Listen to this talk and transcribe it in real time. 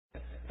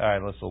All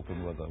right, let's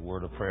open with a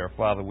word of prayer.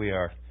 Father, we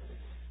are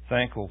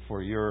thankful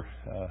for your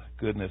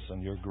goodness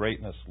and your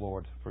greatness,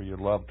 Lord, for your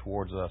love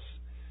towards us,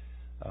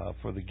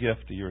 for the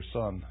gift of your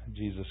Son,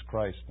 Jesus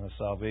Christ, and the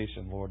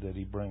salvation, Lord, that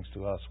he brings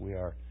to us. We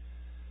are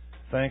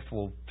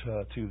thankful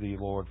to thee,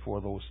 Lord, for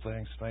those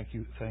things. Thank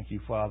you,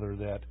 Father,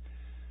 that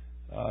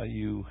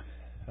you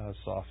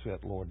saw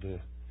fit, Lord, to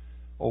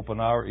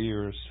open our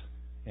ears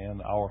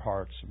and our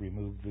hearts,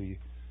 remove the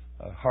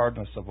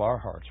hardness of our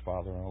hearts,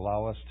 Father, and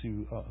allow us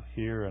to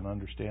hear and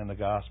understand the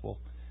gospel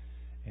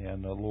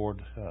and,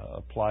 Lord,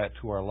 apply it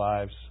to our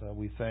lives.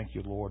 We thank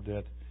you, Lord,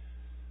 that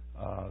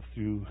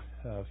through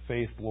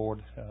faith,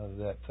 Lord,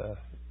 that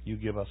you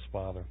give us,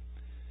 Father,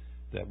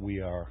 that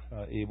we are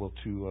able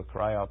to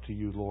cry out to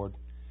you, Lord,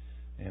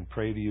 and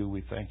pray to you.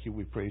 We thank you.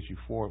 We praise you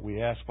for it. We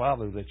ask,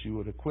 Father, that you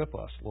would equip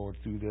us, Lord,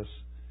 through this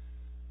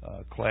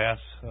class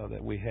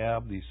that we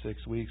have, these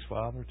 6 weeks,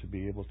 Father, to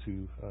be able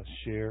to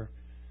share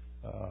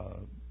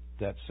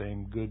that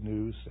same good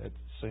news, that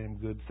same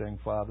good thing,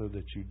 Father,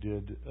 that you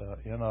did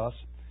in us,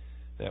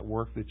 that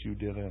work that you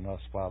did in us,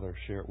 Father,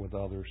 share it with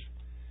others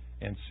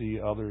and see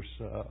others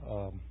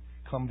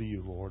come to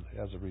you, Lord,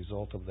 as a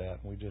result of that.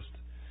 We just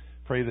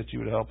pray that you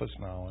would help us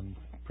now and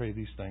pray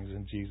these things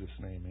in Jesus'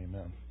 name.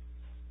 Amen.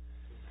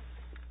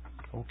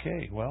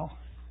 Okay, well,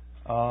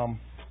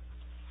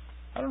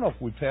 I don't know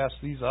if we passed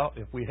these out.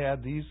 If we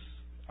had these,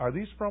 are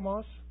these from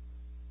us?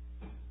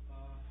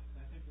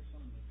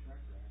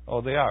 Oh,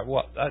 they are.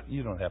 Well,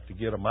 you don't have to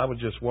get them. I was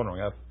just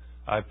wondering.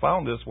 I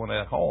found this one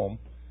at home,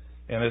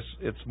 and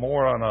it's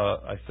more on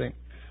I think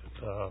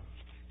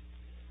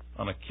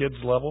on a kids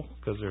level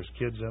because there's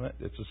kids in it.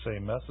 It's the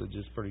same message.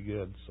 It's pretty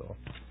good. So,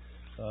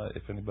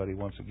 if anybody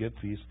wants to get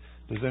these,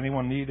 does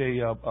anyone need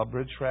a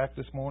bridge track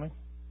this morning?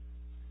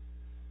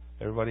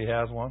 Everybody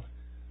has one.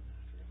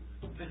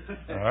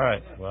 All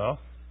right. Well,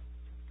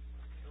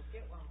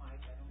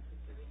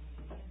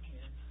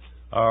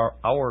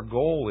 our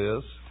goal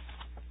is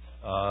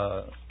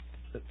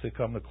to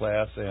come to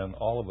class, and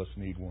all of us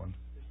need one.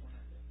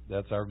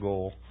 That's our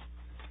goal,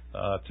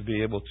 to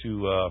be able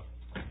to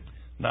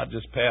not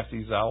just pass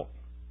these out,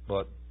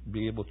 but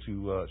be able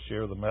to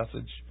share the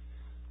message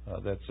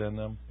that's in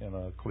them in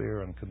a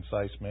clear and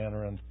concise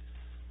manner, and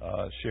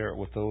share it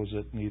with those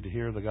that need to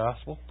hear the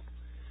gospel.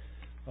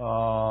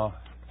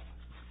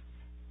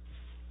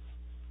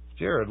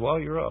 Jared, while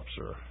you're up,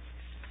 sir,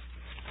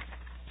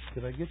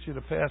 could I get you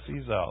to pass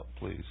these out,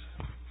 please?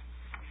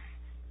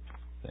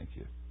 Thank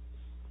you.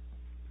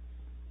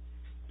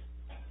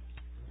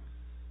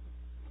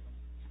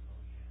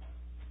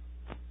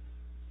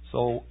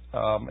 So,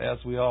 as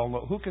we all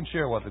know, who can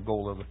share what the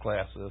goal of the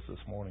class is this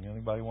morning?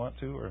 Anybody want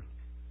to, or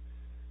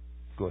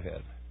go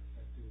ahead?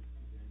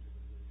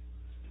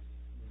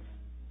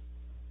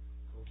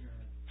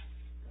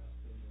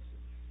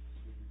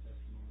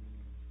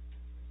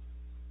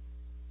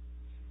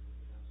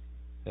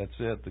 That's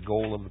it. The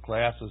goal of the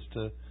class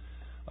is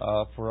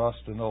for us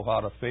to know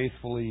how to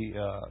faithfully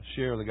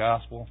share the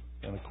gospel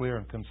in a clear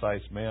and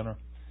concise manner.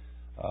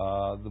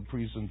 The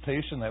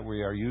presentation that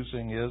we are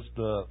using is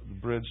the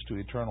Bridge to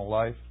Eternal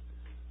Life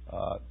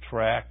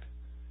tract.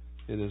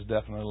 It is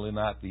definitely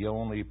not the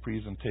only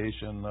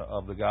presentation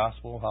of the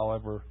gospel.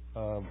 However,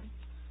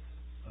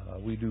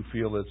 we do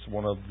feel it's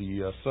one of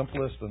the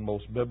simplest and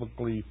most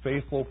biblically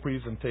faithful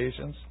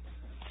presentations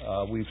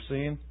we've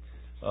seen.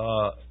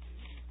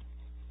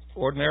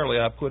 Ordinarily,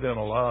 I put in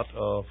a lot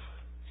of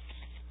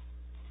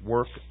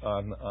work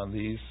on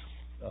these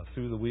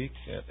through the week,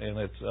 and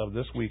it's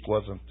this week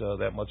wasn't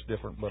that much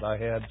different. But I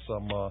had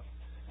some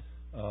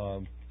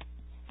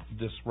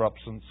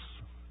disturbances.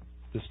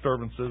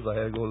 I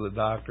had to go to the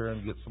doctor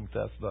and get some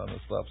tests done and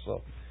stuff.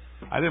 So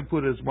I didn't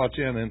put as much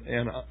in,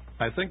 and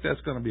I think that's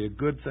going to be a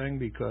good thing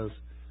because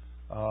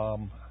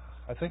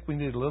I think we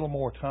need a little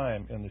more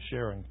time in the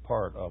sharing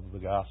part of the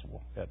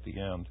gospel at the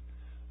end.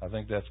 I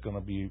think that's going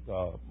to be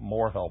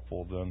more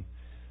helpful than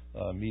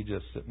me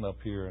just sitting up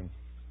here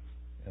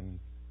and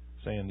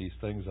saying these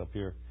things up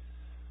here.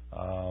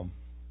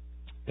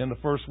 In the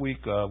first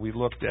week, we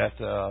looked at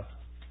the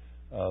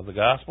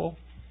gospel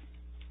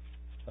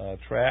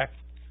tract,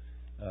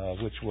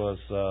 which was,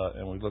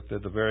 and we looked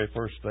at the very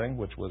first thing,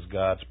 which was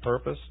God's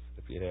purpose.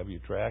 If you have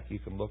your tract, you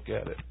can look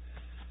at it.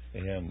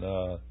 And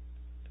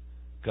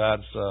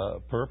God's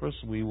purpose,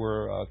 we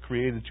were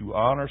created to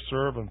honor,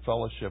 serve, and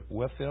fellowship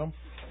with Him.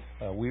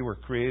 We were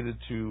created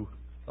to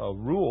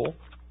rule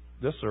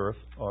this earth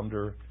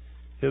under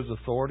His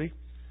authority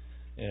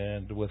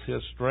and with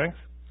His strength.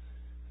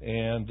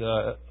 And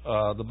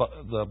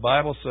the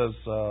Bible says,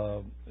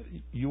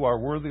 "You are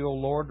worthy, O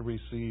Lord, to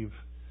receive."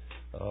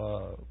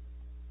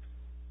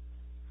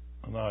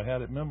 I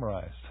had it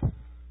memorized.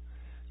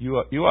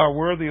 You are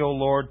worthy, O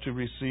Lord, to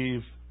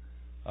receive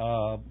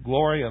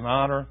glory and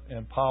honor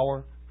and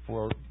power,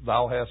 for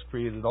Thou hast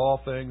created all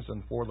things,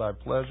 and for Thy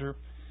pleasure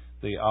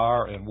they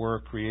are and were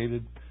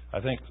created.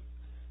 I think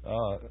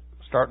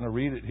starting to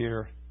read it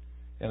here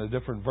in a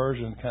different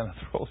version kind of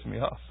throws me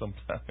off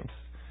sometimes.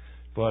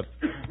 But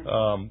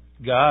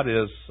God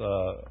is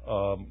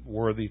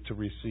worthy to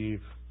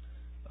receive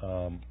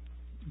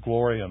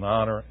glory and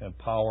honor and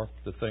power.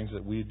 The things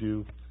that we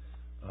do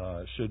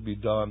should be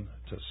done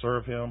to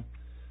serve Him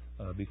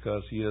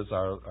because He is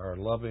our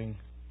loving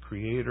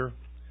Creator.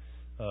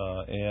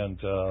 And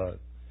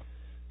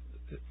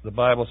the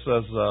Bible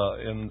says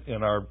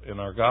in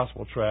our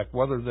gospel tract,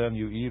 whether then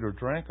you eat or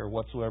drink or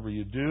whatsoever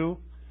you do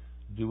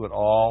it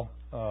all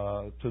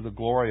to the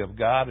glory of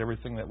God.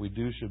 Everything that we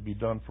do should be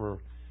done for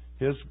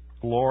His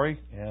glory.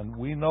 And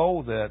we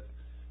know that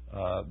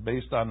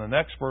based on the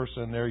next verse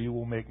in there, you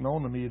will make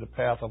known to me the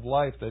path of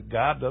life, that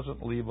God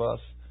doesn't leave us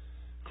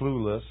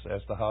clueless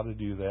as to how to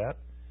do that.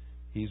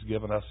 He's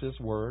given us His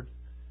Word,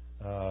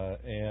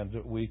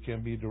 and we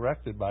can be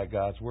directed by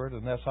God's Word,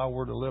 and that's how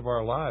we're to live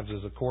our lives,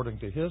 is according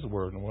to His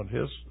Word and what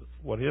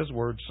His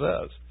Word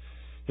says.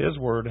 His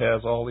Word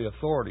has all the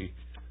authority.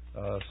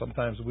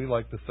 Sometimes we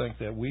like to think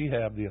that we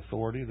have the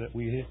authority,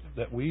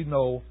 that we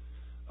know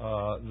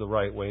the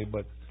right way,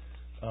 but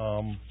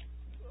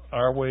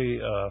our way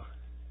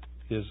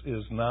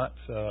is not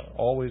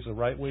always the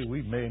right way.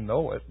 We may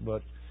know it,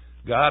 but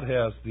God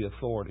has the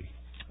authority.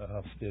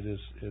 It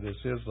is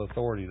His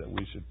authority that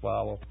we should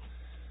follow.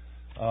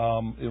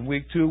 In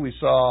week 2, we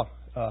saw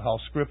how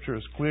Scripture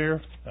is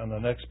clear on the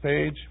next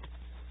page,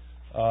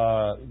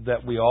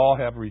 that we all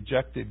have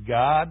rejected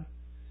God,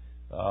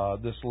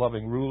 this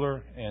loving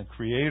ruler and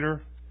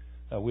Creator.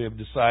 We have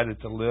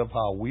decided to live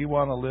how we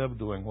want to live,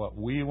 doing what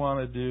we want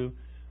to do.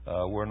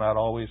 We're not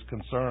always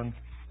concerned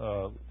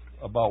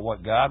about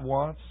what God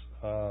wants.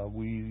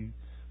 We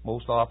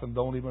most often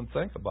don't even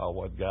think about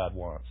what God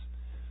wants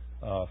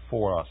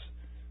for us.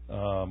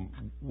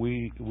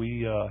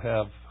 We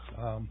have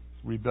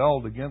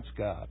rebelled against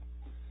God.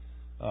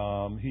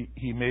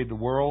 He made the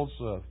worlds,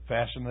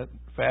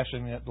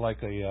 fashioning it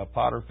like a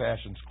potter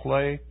fashions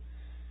clay,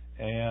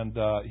 and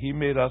He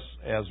made us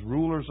as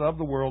rulers of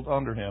the world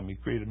under Him. He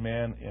created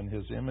man in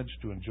His image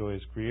to enjoy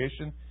His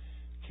creation,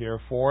 care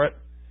for it,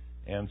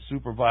 and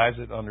supervise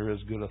it under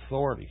His good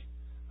authority.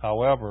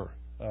 However,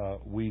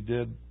 we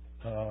did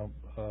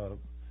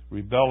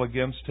rebel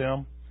against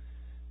Him,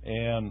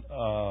 and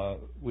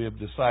we have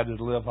decided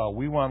to live how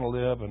we want to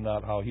live and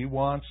not how He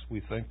wants.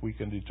 We think we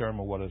can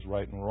determine what is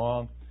right and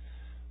wrong.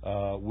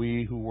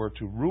 We who were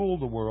to rule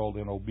the world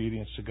in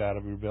obedience to God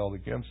have rebelled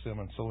against Him,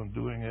 and so in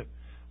doing it,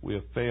 we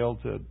have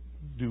failed to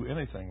do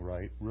anything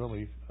right,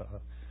 really,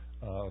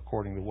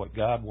 according to what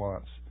God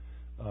wants.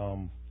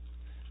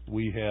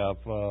 We have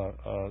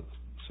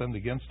sinned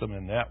against Him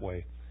in that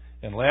way.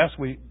 And last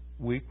week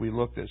we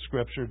looked at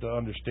Scripture to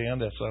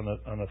understand, that's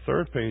on the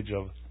third page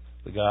of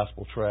the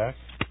Gospel tract,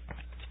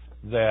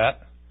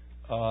 that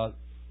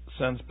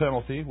sin's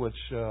penalty, which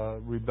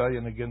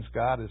rebellion against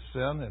God is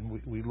sin,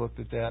 and we looked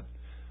at that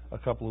a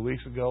couple of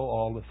weeks ago,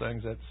 all the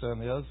things that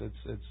sin is.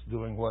 It's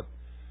doing what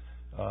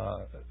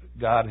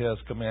God has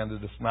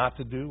commanded us not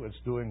to do. It's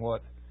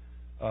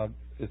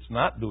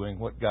not doing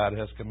what God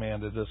has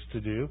commanded us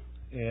to do,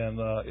 and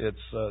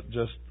it's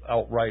just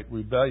outright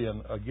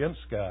rebellion against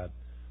God,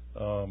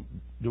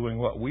 doing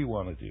what we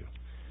want to do.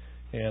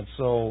 And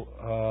so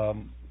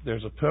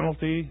there's a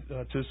penalty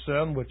to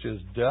sin, which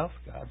is death.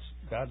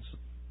 God's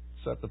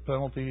set the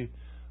penalty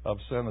of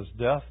sin as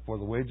death. For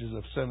the wages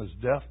of sin is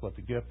death, but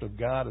the gift of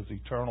God is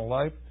eternal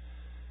life.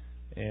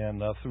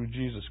 And through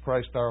Jesus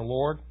Christ our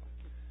Lord,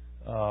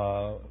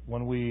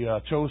 when we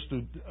chose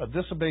to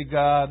disobey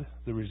God,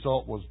 the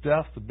result was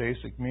death. The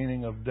basic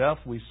meaning of death,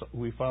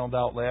 we found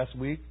out last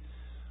week.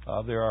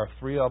 There are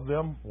 3 of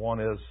them. One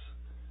is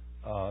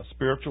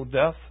spiritual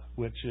death,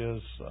 which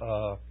is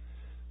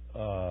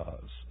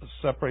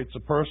separates a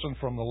person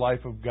from the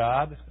life of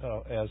God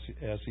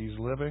as he's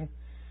living.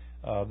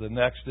 The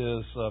next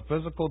is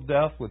physical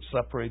death, which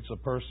separates a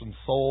person's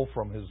soul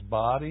from his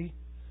body,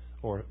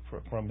 or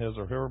from his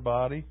or her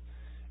body.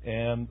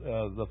 And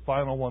the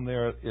final one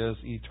there is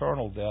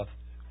eternal death,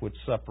 which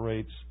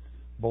separates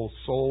both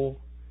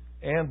soul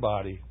and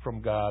body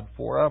from God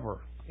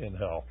forever in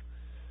hell.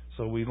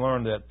 So we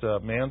learned that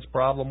man's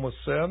problem was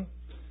sin.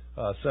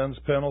 Sin's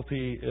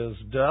penalty is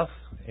death,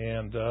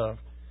 and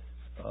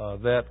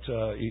that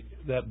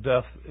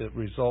death, it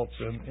results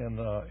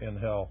in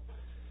hell.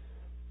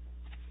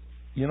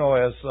 You know,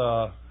 as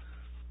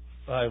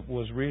I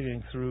was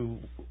reading through,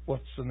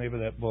 what's the name of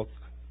that book,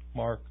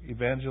 Mark?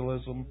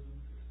 Evangelism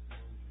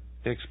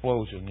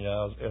Explosion.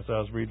 Yeah, as I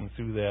was reading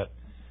through that,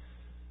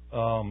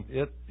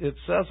 it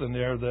says in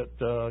there that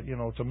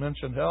to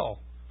mention hell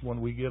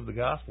when we give the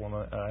gospel, and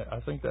I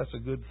think that's a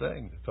good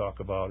thing to talk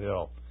about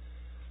hell.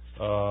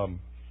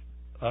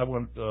 I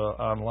went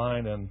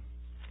online, and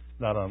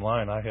not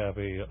online. I have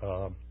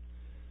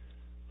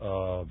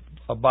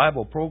a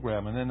Bible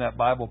program, and in that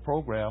Bible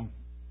program,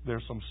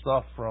 there's some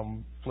stuff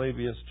from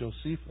Flavius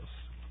Josephus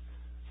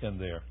in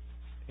there.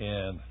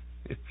 And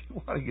if you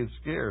want to get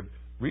scared,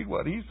 read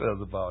what he says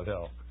about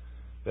hell.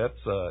 That's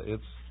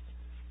it's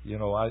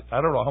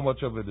I don't know how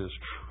much of it is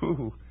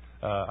true.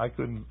 I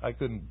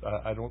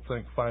don't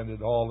think find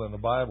it all in the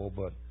Bible,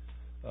 but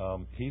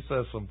he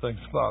says some things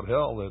about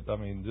hell that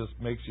just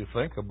makes you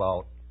think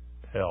about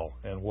hell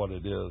and what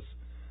it is.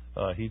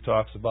 He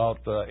talks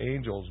about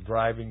angels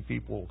driving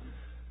people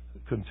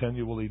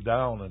continually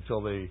down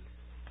until they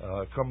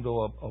come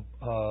to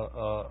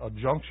a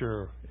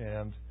juncture,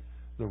 and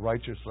the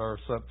righteous are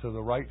sent to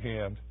the right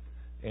hand,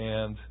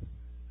 and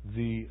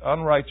the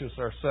unrighteous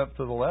are sent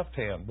to the left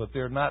hand. But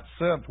they're not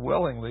sent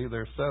willingly;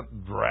 they're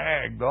sent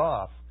dragged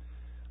off,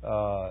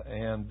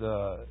 and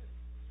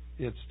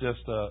it's just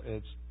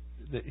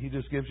he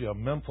just gives you a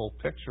mental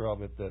picture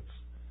of it that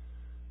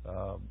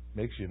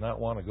makes you not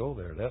want to go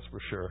there. That's for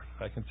sure.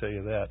 I can tell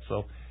you that.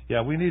 So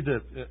yeah, we need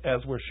to,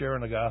 as we're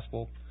sharing the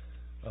gospel,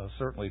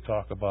 certainly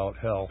talk about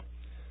hell.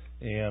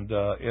 And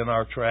in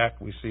our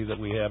track, we see that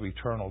we have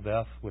eternal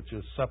death, which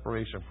is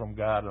separation from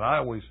God. And I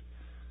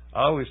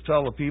always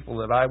tell the people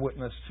that I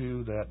witness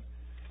to that,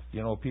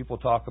 people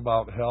talk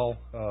about hell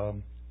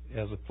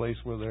as a place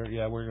where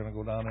we're going to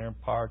go down there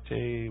and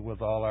party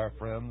with all our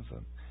friends.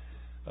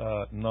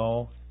 And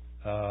no,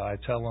 I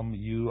tell them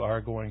you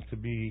are going to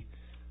be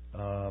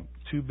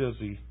too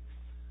busy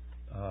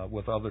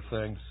with other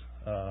things.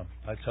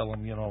 I tell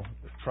them,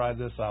 try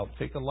this out.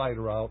 Take a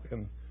lighter out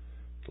and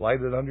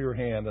light it under your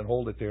hand and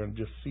hold it there and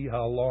just see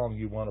how long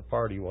you want to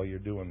party while you're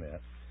doing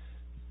that.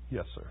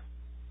 Yes, sir.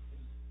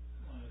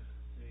 I want to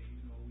say,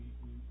 we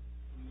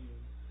are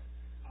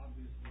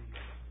obviously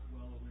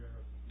well aware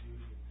of the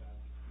beauty of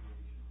God's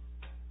creation.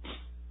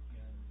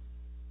 And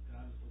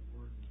God is the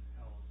Word in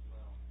hell as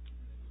well.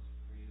 And it was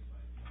created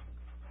by Him.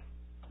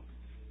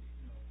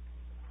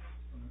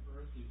 From an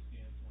earthly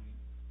standpoint,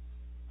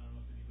 I don't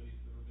know if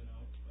anybody's ever been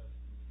out west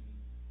and seen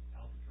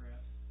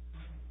Alcatraz.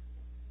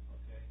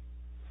 Okay.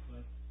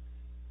 But,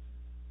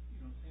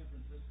 San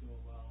Francisco,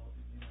 while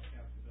it may not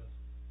have the best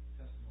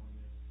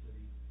testimony as a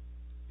city,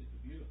 it's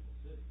a beautiful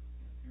city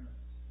in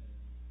appearance. And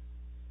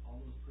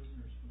all those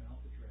prisoners from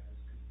Alcatraz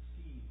could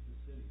see the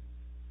city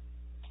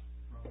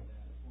from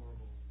that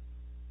horrible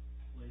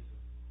place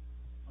of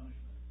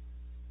punishment,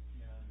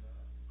 and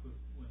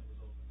when it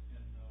was open.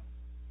 And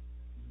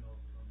we know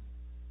from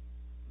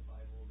the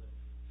Bible that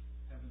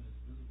heaven is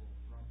visible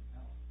from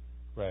hell.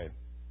 Right.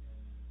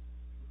 And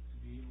to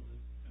be able to,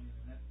 and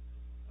that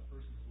a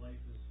person's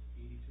life is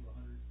 80 to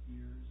 100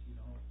 years,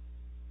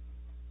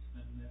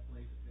 spent in that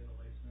place if they had a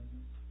life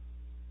sentence,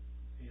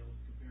 pale in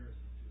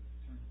comparison to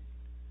eternity.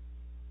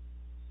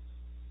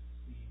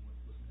 Seeing what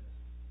was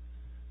missed.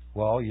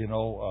 Well,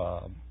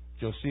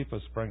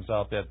 Josephus brings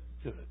out that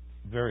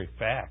very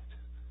fact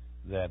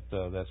that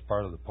that's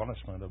part of the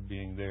punishment of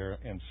being there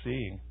and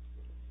seeing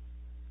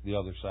the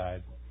other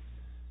side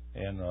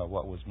and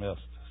what was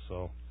missed.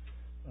 So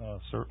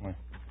certainly.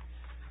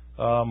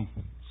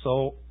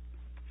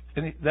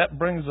 That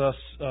brings us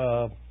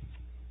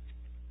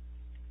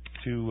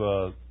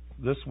to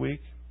this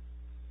week.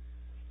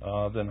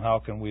 Then how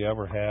can we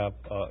ever have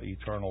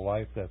eternal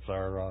life? That's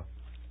our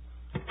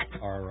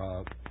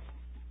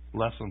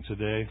lesson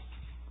today.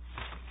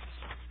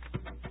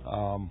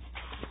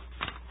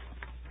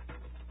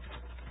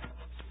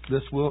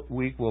 This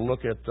week we'll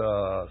look at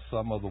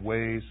some of the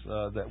ways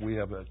that we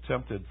have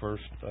attempted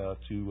first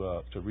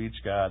to reach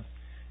God,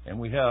 and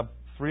we have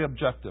three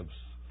objectives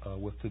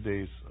with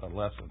today's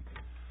lesson.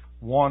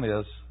 One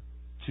is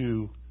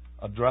to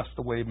address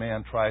the way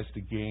man tries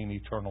to gain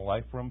eternal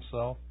life for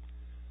himself.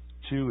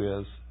 Two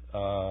is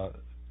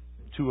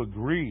to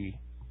agree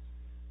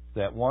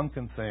that one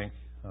can think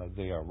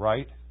they are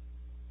right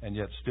and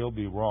yet still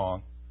be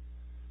wrong.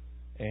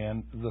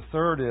 And the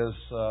third is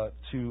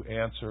to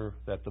answer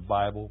that the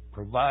Bible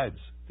provides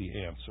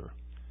the answer.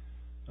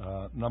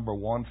 Number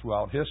one,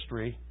 throughout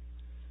history,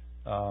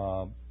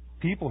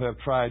 people have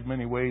tried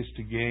many ways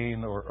to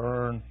gain or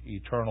earn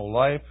eternal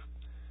life.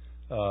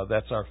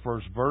 That's our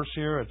first verse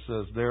here. It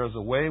says, "There is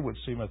a way which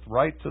seemeth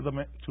right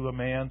to a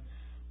man,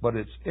 but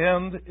its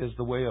end is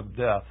the way of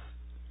death."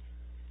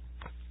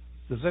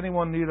 Does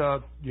anyone need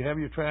do you have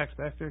your tracts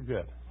back there?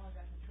 Good.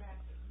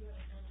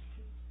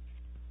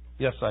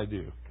 Yes, I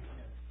do.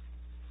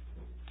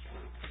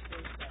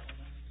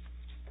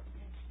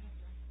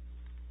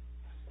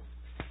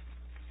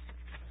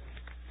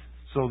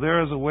 So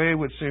there is a way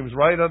which seems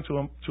right unto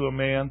a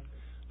man,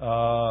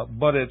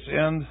 but its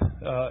end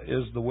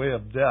is the way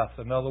of death.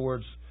 In other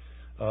words,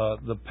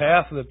 the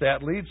path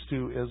that leads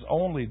to is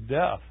only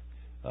death.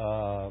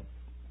 Trying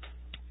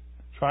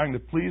to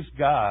please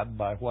God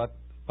by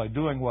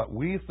doing what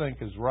we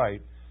think is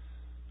right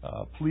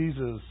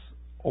pleases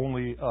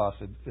only us.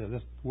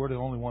 We're the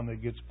only one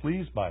that gets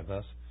pleased by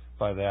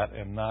that,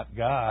 and not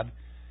God.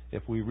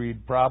 If we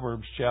read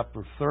Proverbs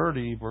chapter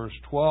 30, verse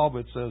 12,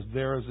 it says,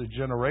 "There is a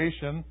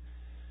generation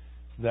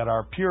that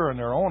are pure in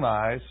their own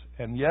eyes,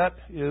 and yet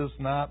is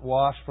not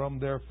washed from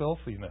their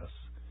filthiness."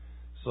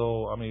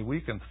 So,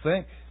 we can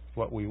think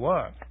what we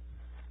want.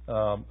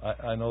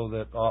 I know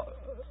that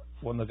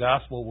when the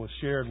gospel was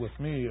shared with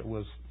me, it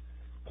was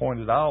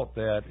pointed out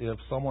that if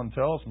someone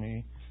tells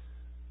me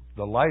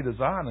the light is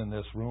on in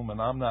this room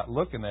and I'm not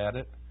looking at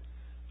it,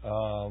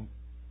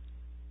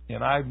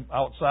 and I'm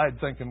outside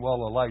thinking, well,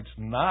 the light's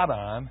not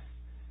on,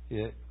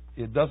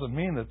 it doesn't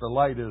mean that the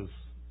light is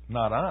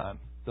not on.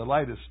 The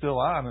light is still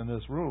on in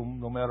this room,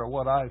 no matter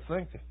what I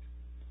think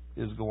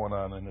is going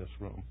on in this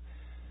room.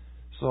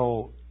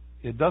 So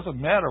it doesn't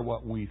matter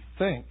what we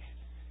think.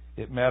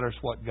 It matters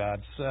what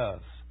God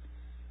says.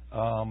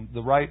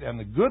 The right and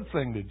the good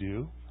thing to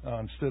do,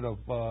 instead of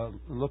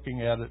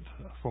looking at it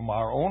from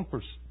our own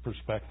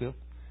perspective,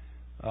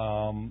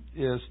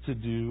 is to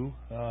do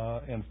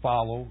and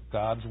follow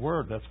God's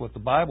Word. That's what the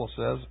Bible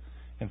says.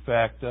 In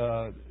fact,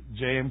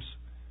 James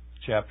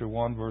chapter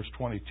 1, verse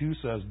 22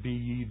 says, "Be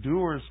ye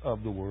doers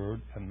of the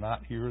Word, and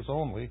not hearers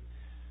only,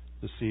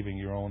 deceiving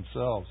your own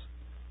selves."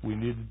 We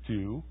need to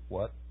do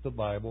what the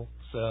Bible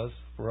says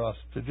for us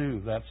to do.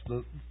 That's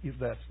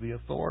the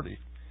authority.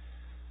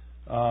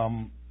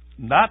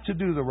 Not to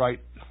do the right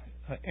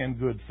and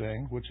good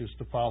thing, which is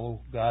to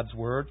follow God's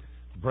Word,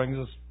 brings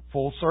us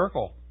full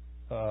circle.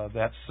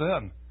 That's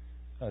sin.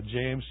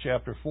 James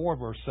chapter 4,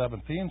 verse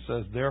 17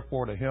 says,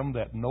 "Therefore to him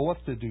that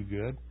knoweth to do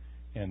good,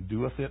 and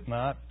doeth it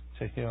not,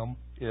 to him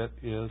it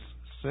is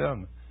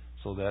sin."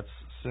 So that's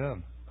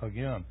sin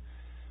again.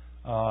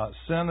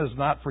 Sin is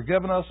not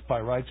forgiven us by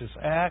righteous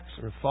acts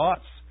or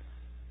thoughts.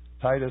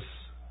 Titus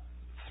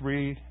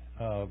 3,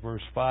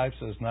 verse 5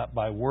 says, "Not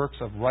by works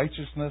of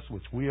righteousness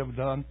which we have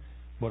done,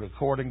 but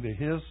according to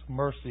His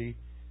mercy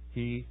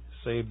He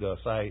saved us."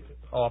 I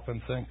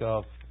often think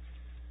of,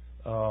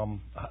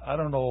 I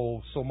don't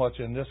know so much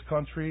in this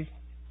country,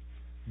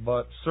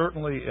 but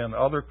certainly in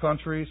other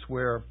countries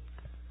where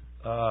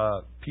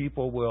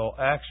people will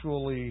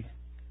actually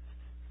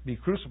be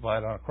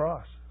crucified on a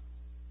cross.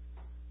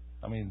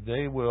 I mean,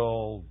 they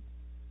will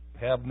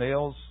have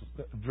nails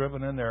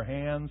driven in their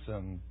hands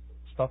and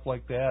stuff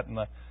like that. And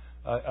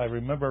I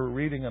remember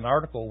reading an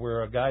article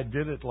where a guy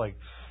did it like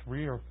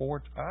 3 or 4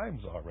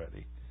 times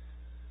already.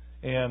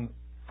 And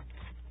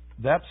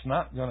that's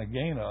not going to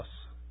gain us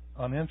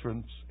an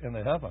entrance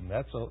into heaven.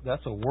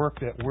 That's a work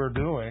that we're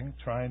doing,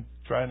 trying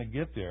to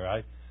get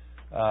there.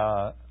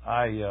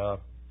 I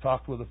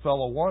talked with a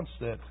fellow once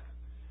that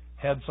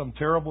had some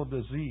terrible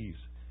disease,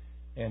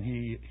 and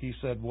he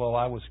said, "Well,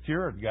 I was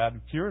cured.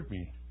 God cured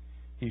me."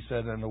 He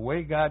said, "And the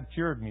way God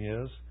cured me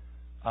is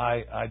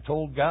I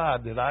told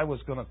God that I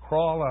was going to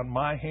crawl on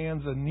my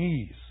hands and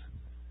knees."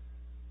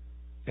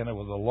 And it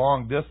was a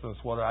long distance.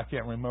 I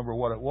can't remember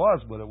what it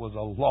was, but it was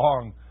a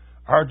long,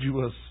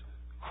 arduous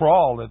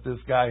crawl that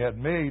this guy had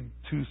made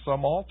to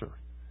some altar.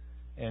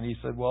 And he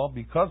said, well,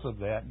 because of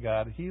that,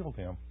 God healed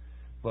him.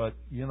 But,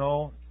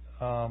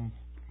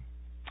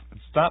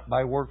 it's not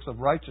by works of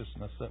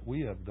righteousness that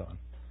we have done,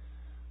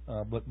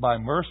 but by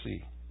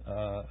mercy,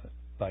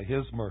 by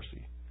His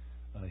mercy,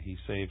 He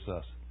saves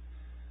us.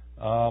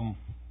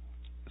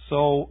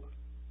 So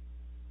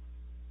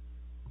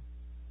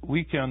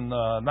we can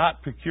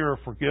not procure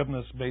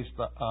forgiveness based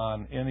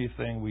on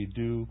anything we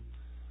do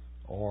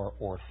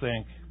or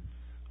think.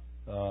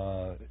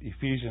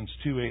 Ephesians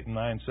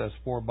 2:8-9 says,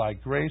 "For by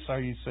grace are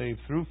ye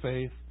saved through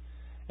faith,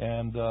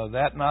 and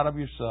that not of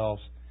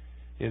yourselves.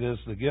 It is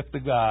the gift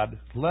of God,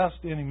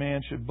 lest any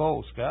man should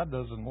boast." God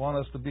doesn't want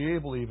us to be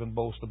able to even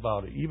boast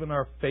about it. Even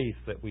our faith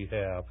that we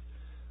have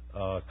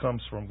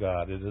comes from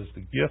God. It is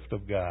the gift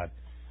of God.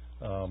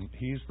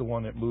 He's the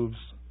one that moves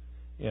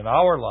in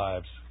our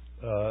lives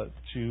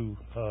to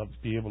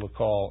be able to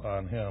call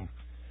on Him.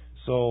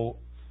 So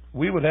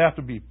we would have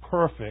to be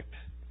perfect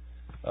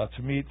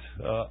to meet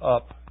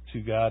up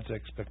to God's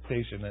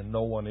expectation, and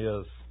no one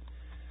is.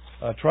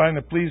 Trying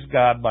to please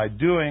God by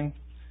doing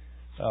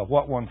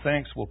what one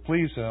thinks will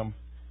please Him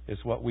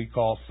is what we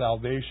call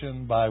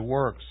salvation by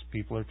works.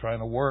 People are trying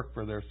to work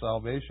for their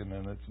salvation,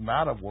 and it's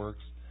not of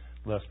works,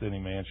 lest any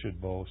man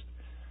should boast.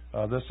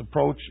 This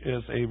approach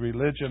is a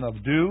religion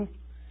of do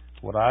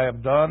what I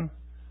have done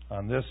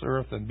on this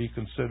earth and be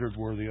considered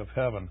worthy of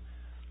heaven.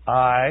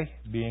 I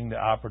being the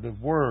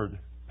operative word.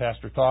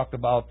 Pastor talked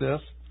about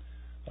this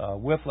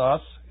with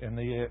us in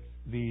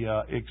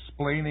the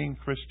Explaining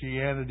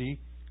Christianity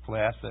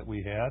class that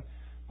we had.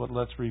 But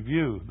let's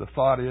review. The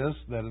thought is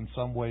that in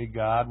some way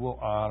God will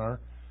honor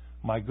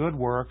my good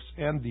works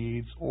and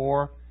deeds,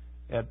 or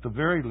at the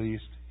very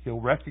least, He'll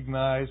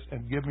recognize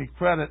and give me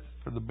credit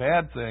for the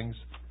bad things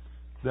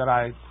that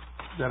I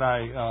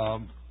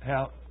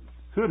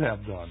could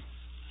have done,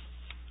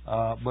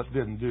 but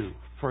didn't do.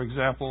 For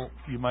example,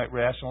 you might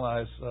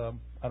rationalize,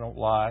 I don't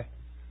lie.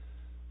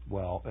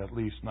 Well, at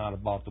least not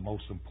about the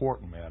most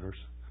important matters.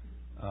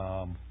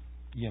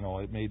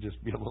 It may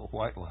just be a little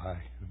white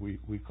lie.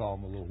 We call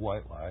them a little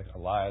white lie. A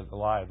lie is a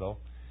lie, though.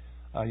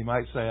 You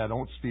might say, I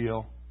don't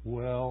steal.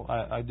 Well,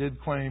 I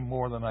did claim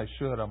more than I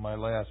should on my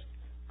last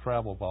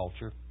travel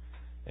voucher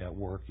at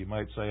work. You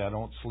might say, I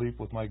don't sleep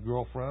with my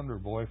girlfriend or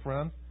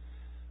boyfriend,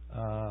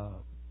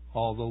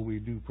 although we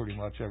do pretty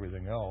much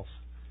everything else.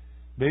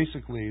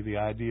 Basically, the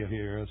idea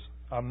here is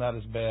I'm not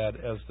as bad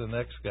as the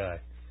next guy.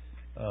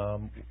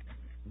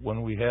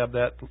 When we have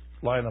that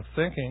line of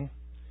thinking,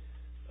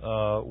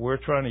 we're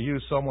trying to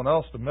use someone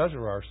else to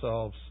measure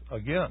ourselves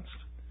against.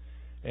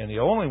 And the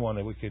only one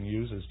that we can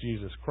use is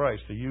Jesus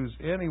Christ. To use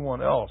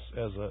anyone else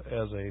as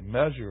a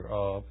measure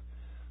of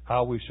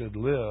how we should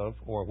live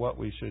or what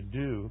we should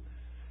do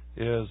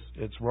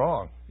it's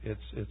wrong.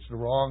 It's the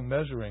wrong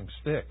measuring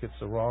stick. It's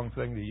the wrong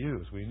thing to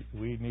use.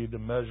 We need to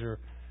measure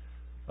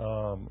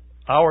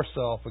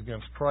ourselves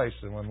against Christ,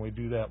 and when we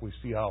do that, we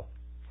see how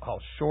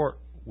short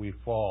we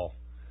fall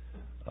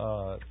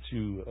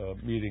to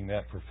meeting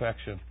that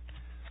perfection.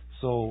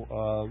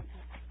 So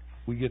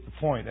we get the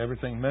point.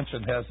 Everything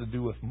mentioned has to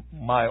do with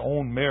my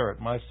own merit,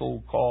 my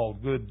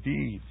so-called good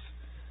deeds,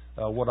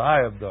 what I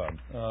have done.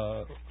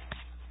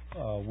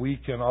 We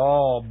can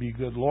all be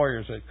good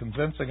lawyers at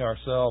convincing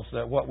ourselves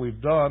that what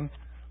we've done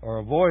or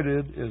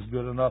avoided is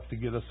good enough to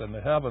get us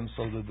into heaven.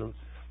 So the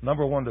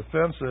number one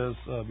defense is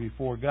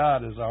before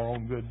God is our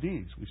own good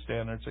deeds. We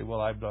stand there and say, well,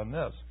 I've done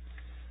this.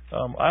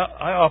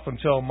 I often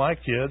tell my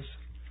kids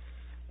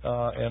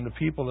and the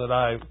people that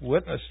I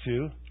witness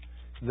to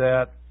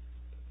that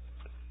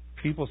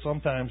people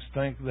sometimes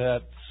think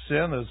that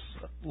sin is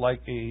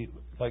like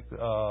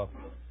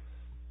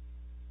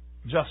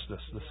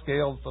justice, the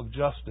scales of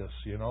justice,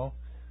 you know.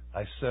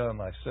 I sin,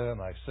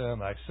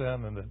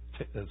 and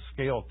the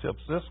scale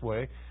tips this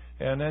way.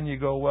 And then you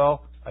go,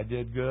 well, I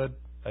did good,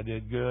 and I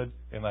did good,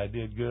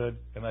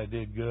 and I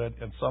did good.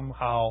 And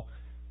somehow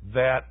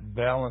that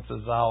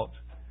balances out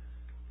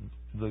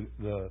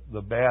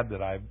the bad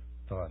that I've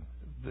done.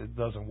 It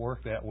doesn't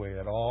work that way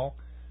at all.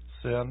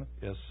 Sin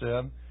is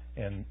sin,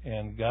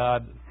 and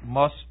God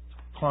must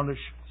punish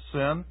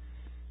sin.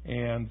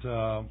 And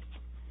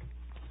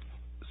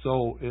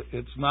so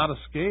it's not a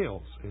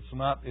scales. It's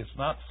not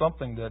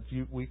something that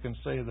we can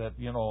say that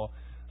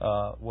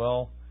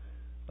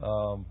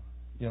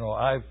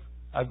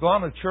I've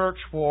gone to church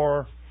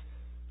for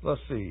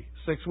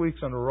 6 weeks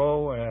in a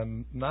row,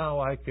 and now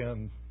I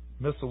can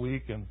miss a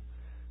week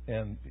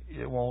and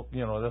it won't,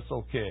 that's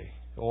okay.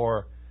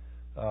 Or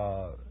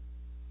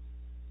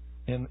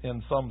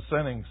in some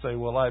sinning say,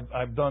 well,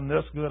 I've done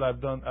this good, I've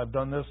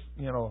done this,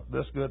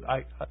 this good.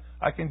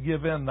 I can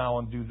give in now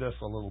and do this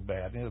a little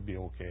bad, and it'll be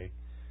okay.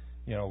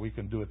 We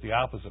can do it the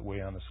opposite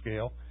way on the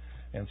scale,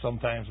 and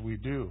sometimes we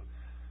do.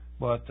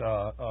 But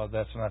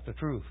that's not the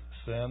truth.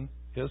 Sin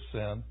is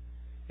sin,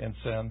 and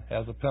sin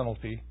has a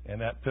penalty,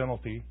 and that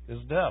penalty is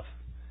death.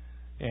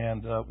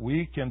 And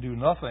we can do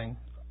nothing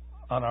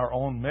on our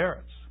own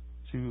merits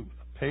to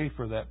pay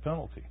for that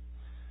penalty.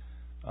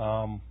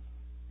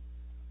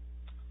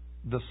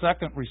 The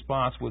second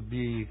response would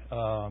be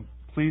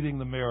pleading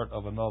the merit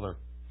of another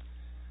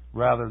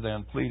rather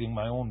than pleading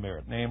my own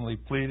merit, namely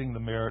pleading the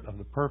merit of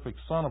the perfect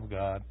Son of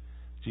God,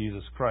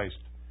 Jesus Christ.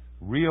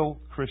 Real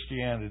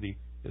Christianity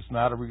is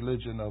not a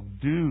religion of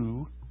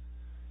do,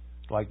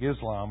 like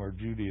Islam or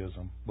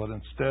Judaism, but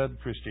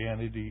instead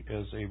Christianity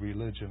is a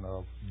religion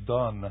of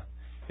done.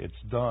 It's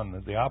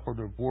done. The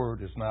operative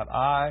word is not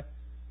I,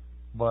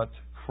 but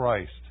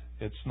Christ.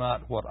 It's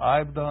not what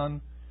I've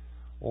done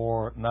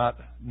or not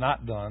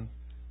done,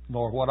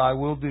 nor what I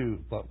will do,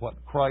 but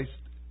what Christ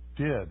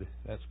did.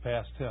 That's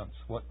past tense.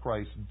 What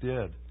Christ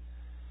did.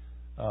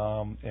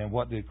 And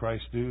what did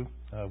Christ do?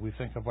 We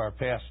think of our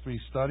past 3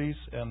 studies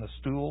and the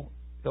stool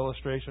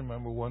illustration.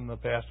 Remember when the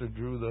pastor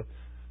drew the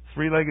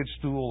 3-legged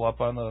stool up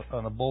on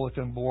a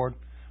bulletin board?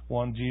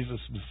 One, Jesus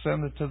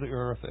descended to the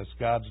earth as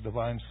God's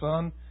divine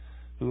Son,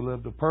 who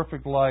lived a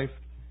perfect life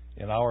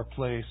in our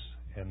place.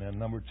 And then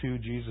number 2,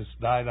 Jesus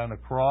died on a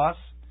cross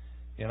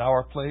in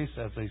our place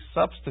as a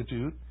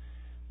substitute,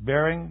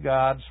 bearing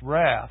God's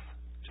wrath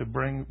to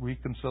bring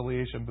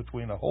reconciliation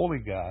between a holy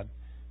God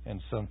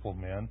and sinful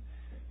men.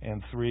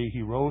 And 3,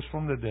 He rose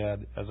from the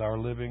dead as our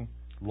living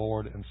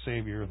Lord and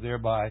Savior,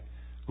 thereby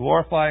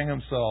glorifying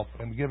Himself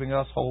and giving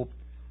us hope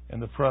in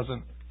the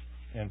present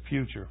and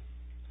future.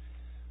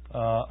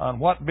 On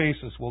what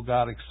basis will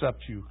God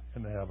accept you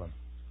in heaven?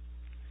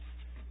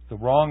 The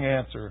wrong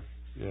answer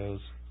is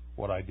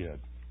what I did.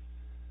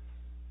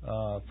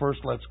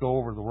 First, let's go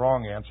over the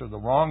wrong answer. The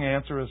wrong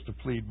answer is to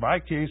plead my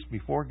case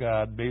before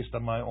God based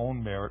on my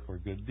own merit or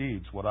good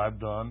deeds, what I've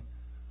done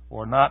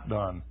or not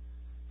done.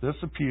 This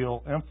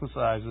appeal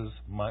emphasizes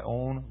my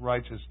own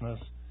righteousness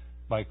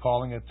by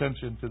calling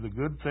attention to the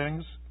good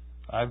things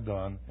I've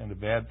done and the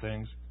bad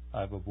things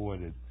I've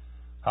avoided.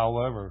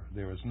 However,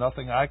 there is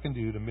nothing I can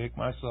do to make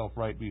myself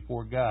right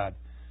before God.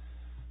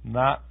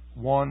 Not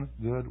one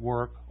good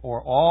work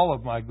or all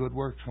of my good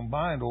works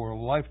combined over a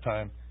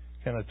lifetime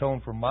can atone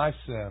for my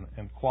sin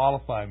and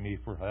qualify me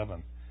for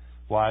heaven.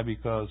 Why?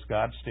 Because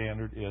God's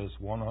standard is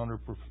 100%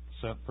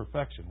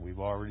 perfection. We've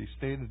already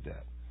stated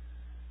that.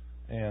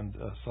 And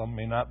some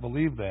may not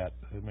believe that.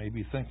 They may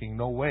be thinking,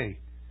 no way.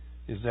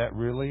 Is that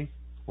really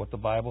what the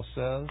Bible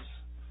says?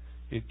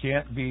 It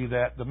can't be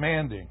that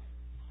demanding.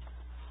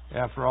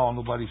 After all,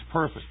 nobody's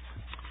perfect.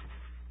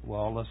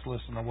 Well, let's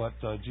listen to what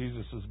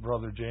Jesus'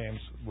 brother James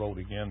wrote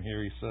again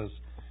here. He says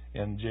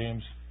in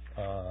James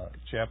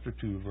chapter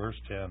 2, verse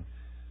 10,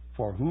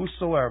 "For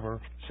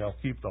whosoever shall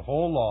keep the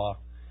whole law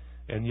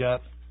and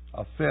yet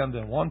offend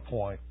in one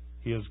point,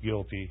 he is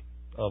guilty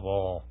of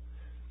all."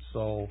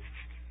 So,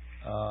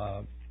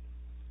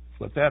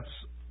 but that's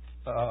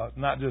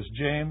not just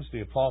James.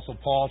 The Apostle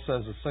Paul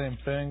says the same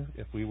thing.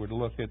 If we were to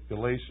look at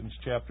Galatians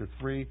chapter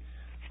 3,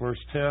 verse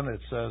 10,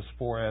 it says,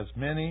 "For as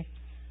many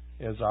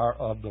as are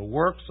of the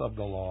works of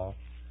the law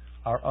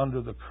are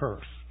under the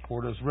curse.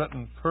 For it is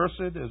written,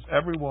 Cursed is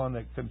everyone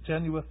that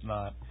continueth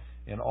not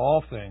in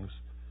all things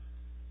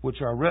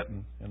which are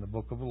written in the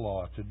book of the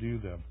law, to do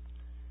them.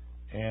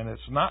 And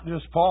it's not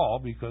just Paul,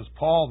 because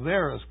Paul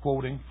there is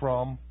quoting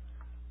from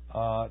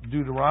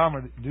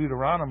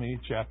Deuteronomy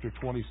chapter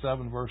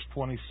 27, verse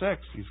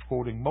 26. He's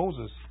quoting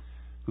Moses,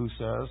 who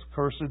says,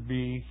 "Cursed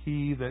be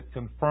he that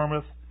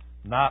confirmeth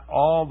not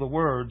all the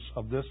words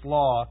of this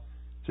law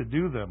to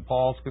do them."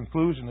 Paul's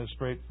conclusion is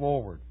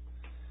straightforward.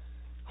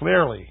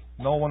 Clearly,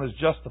 no one is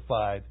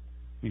justified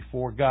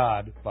before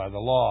God by the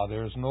law.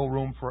 There is no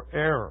room for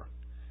error.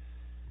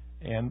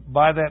 And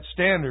by that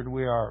standard,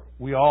 we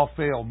all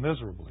fail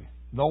miserably.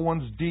 No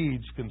one's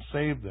deeds can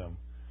save them,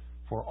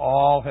 for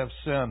all have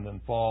sinned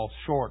and fall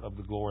short of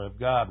the glory of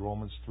God.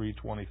 Romans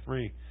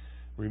 3:23.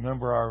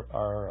 Remember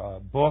our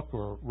book,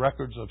 or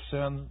Records of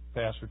Sin?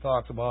 Pastor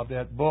talks about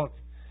that book.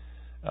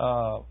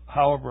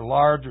 However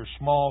large or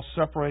small,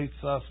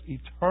 separates us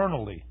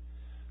eternally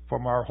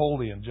from our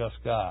holy and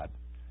just God.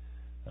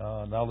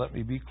 Now let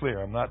me be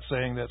clear. I'm not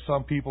saying that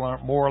some people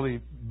aren't morally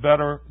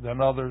better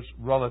than others,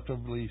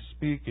 relatively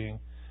speaking.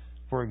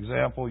 For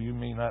example, you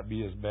may not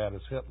be as bad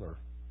as Hitler.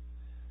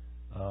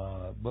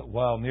 But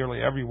while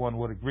nearly everyone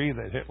would agree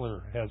that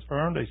Hitler has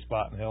earned a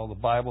spot in hell, the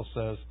Bible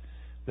says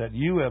that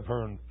you have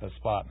earned a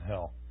spot in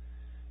hell.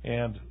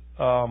 And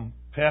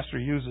Pastor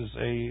uses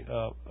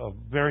a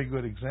very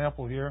good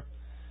example here.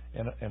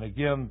 And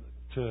again,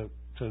 to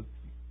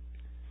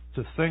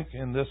think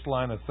in this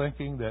line of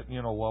thinking that,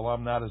 well,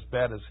 I'm not as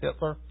bad as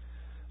Hitler.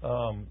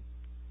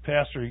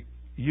 Pastor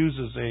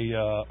uses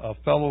a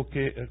fellow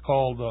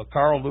called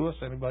Carl Lewis.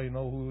 Anybody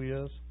know who he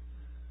is?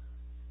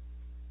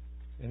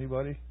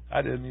 Anybody?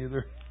 I didn't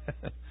either.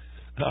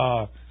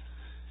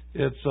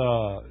 It's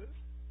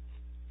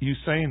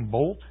Usain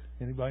Bolt.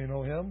 Anybody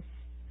know him?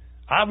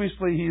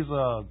 Obviously, he's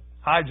a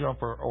high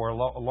jumper or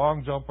a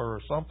long jumper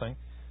or something,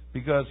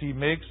 because he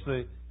makes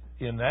the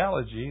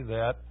analogy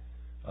that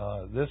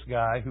this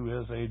guy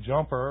who is a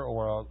jumper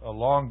or a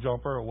long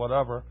jumper or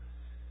whatever,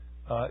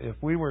 if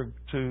we were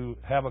to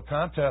have a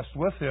contest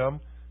with him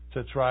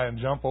to try and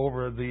jump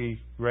over the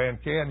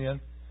Grand Canyon,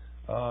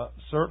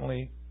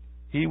 certainly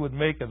he would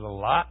make it a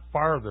lot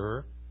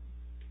farther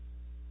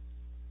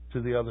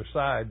to the other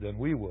side than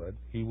we would.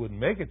 He wouldn't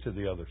make it to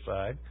the other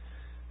side.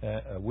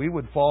 We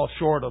would fall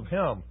short of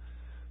him.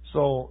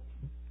 So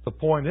the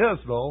point is,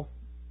 though,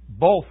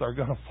 both are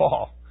going to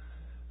fall.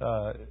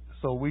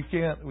 So we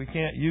can't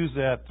use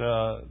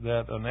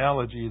that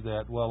analogy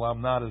that, well,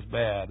 I'm not as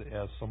bad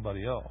as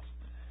somebody else.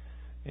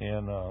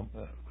 And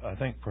I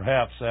think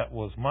perhaps that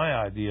was my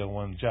idea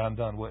when John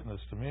Dunn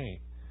witnessed to me,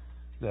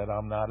 that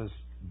I'm not as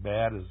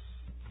bad as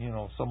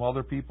some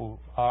other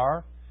people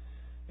are.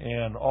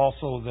 And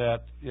also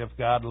that if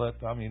God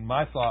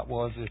my thought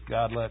was, if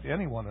God let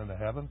anyone into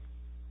heaven,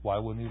 why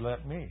wouldn't He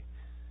let me?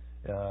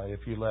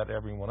 If He let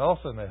everyone else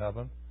into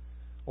heaven,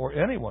 or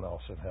anyone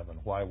else in heaven,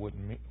 why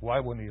wouldn't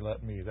He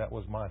let me? That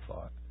was my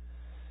thought.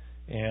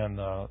 And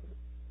of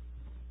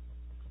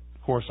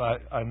course,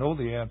 I know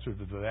the answer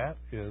to that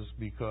is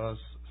because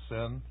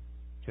sin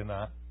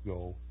cannot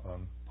go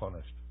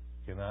unpunished,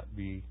 cannot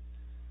be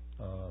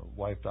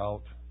wiped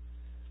out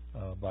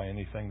by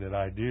anything that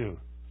I do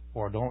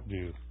or don't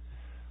do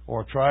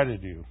or try to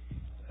do.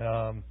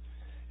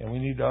 And we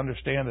need to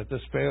understand that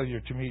this failure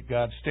to meet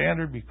God's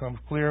standard becomes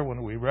clear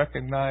when we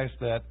recognize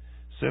that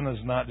sin is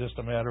not just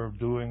a matter of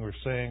doing or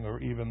saying or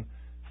even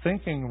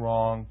thinking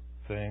wrong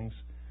things.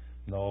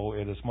 No,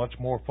 it is much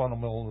more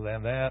fundamental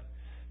than that.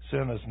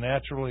 Sin is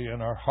naturally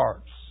in our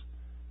hearts.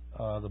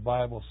 The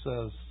Bible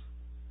says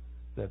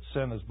that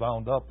sin is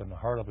bound up in the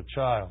heart of a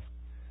child.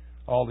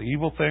 All the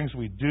evil things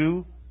we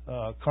do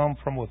come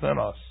from within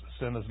us.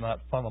 Sin is not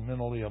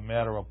fundamentally a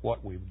matter of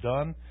what we've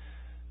done,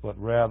 but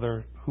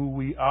rather who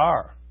we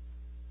are.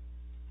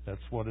 That's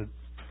what it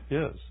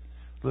is.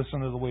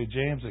 Listen to the way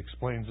James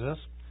explains this.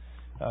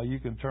 You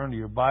can turn to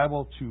your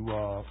Bible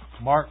to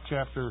Mark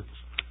chapter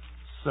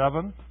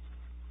 7,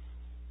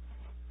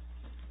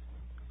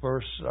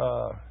 verse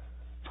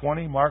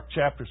 20. Mark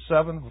chapter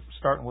 7,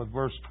 starting with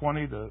verse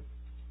 20 to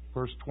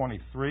verse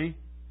 23.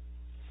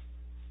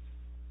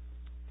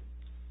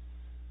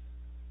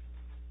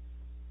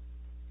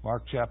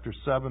 Mark chapter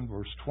 7,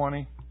 verse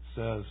 20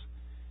 says,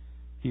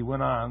 he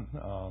went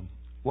on,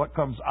 what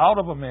comes out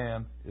of a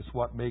man is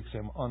what makes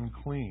him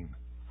unclean.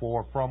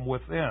 For from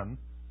within,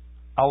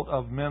 out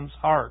of men's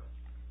hearts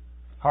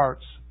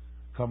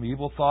come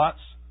evil thoughts,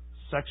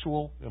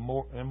 sexual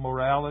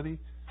immorality,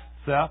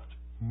 theft,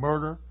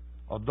 murder,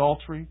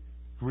 adultery,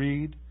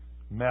 greed,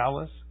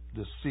 malice,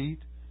 deceit,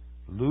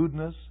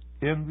 lewdness,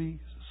 envy,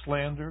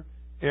 slander,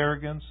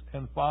 arrogance,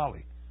 and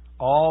folly.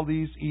 All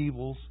these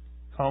evils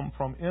come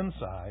from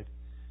inside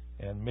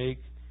and make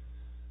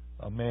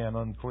a man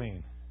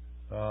unclean.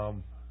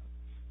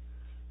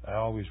 I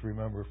always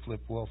remember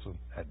Flip Wilson.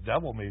 That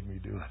devil made me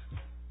do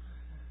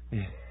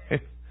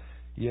it.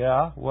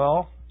 Yeah,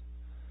 well,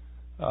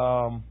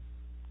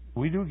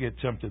 we do get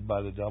tempted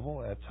by the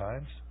devil at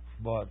times,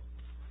 but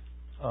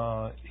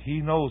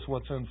he knows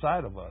what's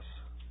inside of us.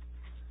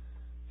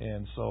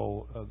 And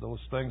so those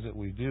things that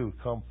we do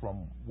come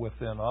from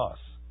within us.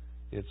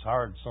 it's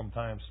hard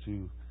sometimes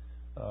to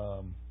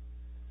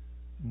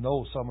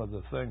know some of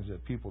the things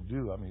that people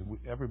do. I mean,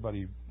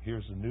 everybody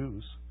hears the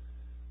news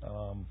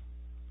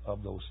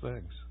of those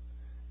things,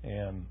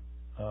 and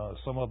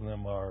some of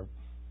them are,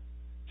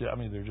 I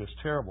mean, they're just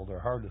terrible. They're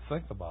hard to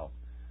think about.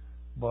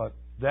 But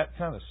that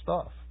kind of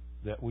stuff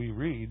that we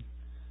read,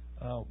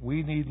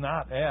 we need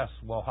not ask,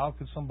 well, how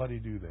could somebody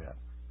do that?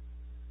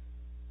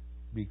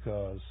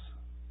 Because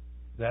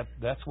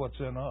that's what's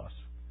in us.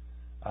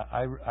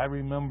 I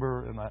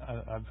remember, and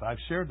I've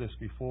shared this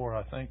before,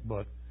 I think,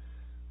 but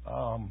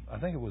I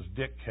think it was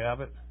Dick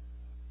Cavett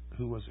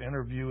who was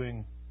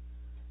interviewing.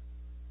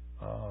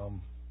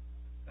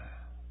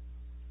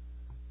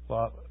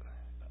 Well,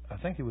 I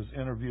think he was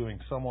interviewing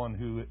someone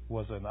who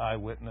was an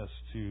eyewitness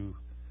to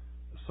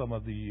some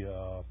of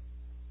the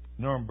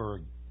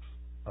Nuremberg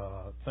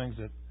things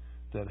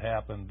that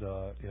happened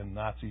in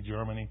Nazi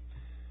Germany,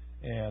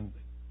 and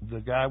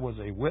the guy was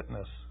a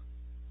witness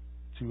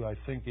to, I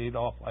think,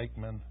 Adolf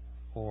Eichmann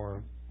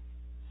or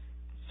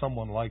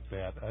someone like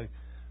that.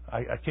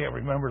 I can't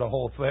remember the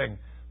whole thing,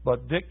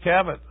 but Dick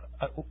Cavett,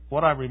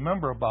 what I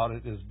remember about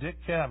it is Dick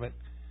Cavett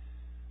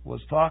was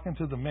talking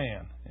to the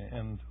man,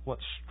 and what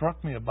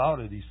struck me about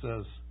it,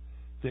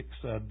 Dick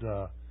said,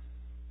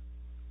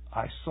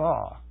 I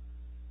saw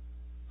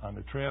on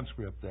the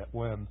transcript that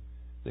when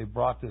they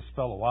brought this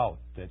fellow out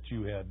that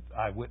you had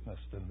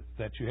eyewitnessed and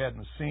that you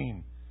hadn't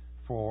seen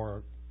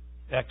for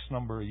X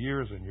number of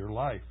years in your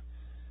life,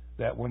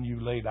 that when you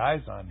laid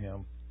eyes on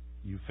him,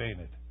 you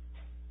fainted.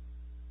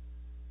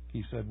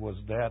 He said, was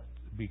that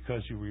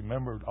because you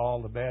remembered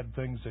all the bad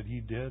things that he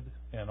did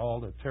and all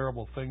the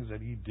terrible things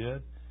that he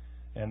did,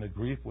 and the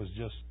grief was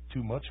just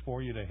too much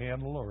for you to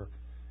handle? Or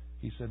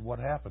he said, what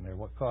happened there?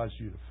 What caused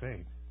you to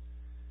faint?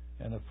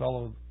 And the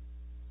fellow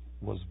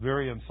was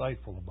very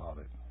insightful about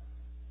it.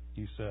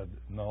 He said,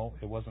 no,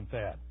 it wasn't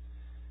that.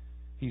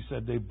 He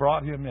said they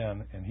brought him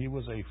in, and he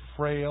was a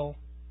frail,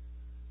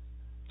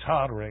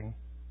 tottering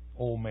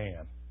old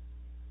man,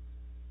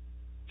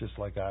 just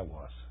like I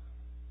was.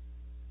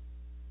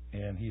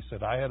 And he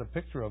said, I had a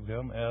picture of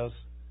him as,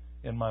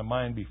 in my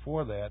mind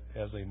before that,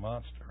 as a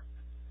monster.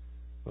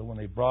 But when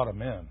they brought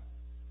him in,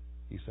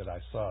 he said, I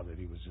saw that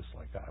he was just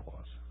like I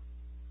was.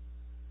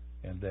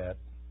 And that,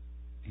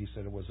 he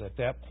said, it was at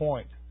that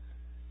point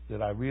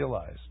that I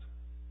realized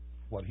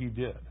what he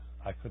did,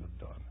 I could have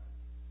done.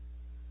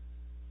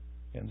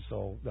 And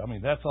so, I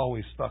mean, that's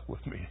always stuck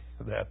with me,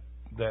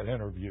 that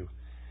interview.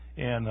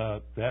 And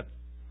that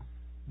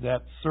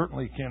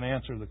certainly can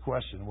answer the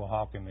question, well,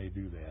 how can they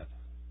do that?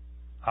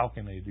 How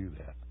can they do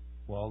that?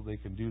 Well, they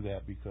can do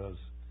that because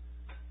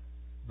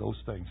those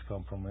things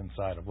come from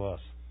inside of us.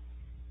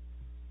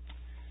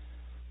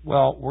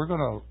 Well, we're going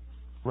to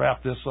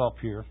wrap this up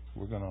here.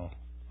 We're going to,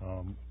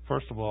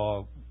 first of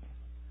all,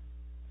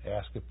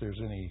 ask if there's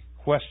any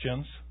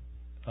questions.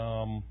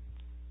 I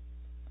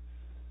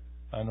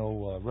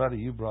know, Ruddy,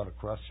 you brought a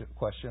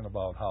question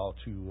about how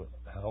to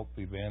help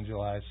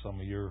evangelize some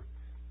of your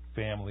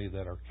family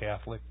that are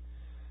Catholic.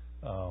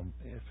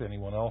 If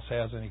anyone else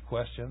has any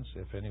questions,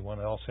 if anyone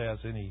else has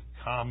any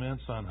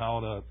comments on how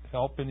to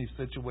help any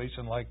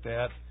situation like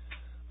that,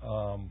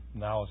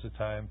 now is the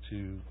time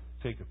to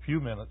take a few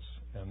minutes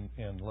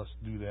and let's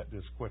do that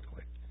just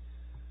quickly.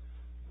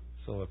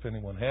 So if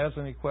anyone has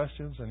any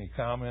questions, any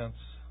comments.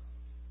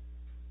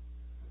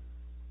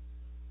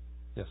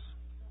 Yes.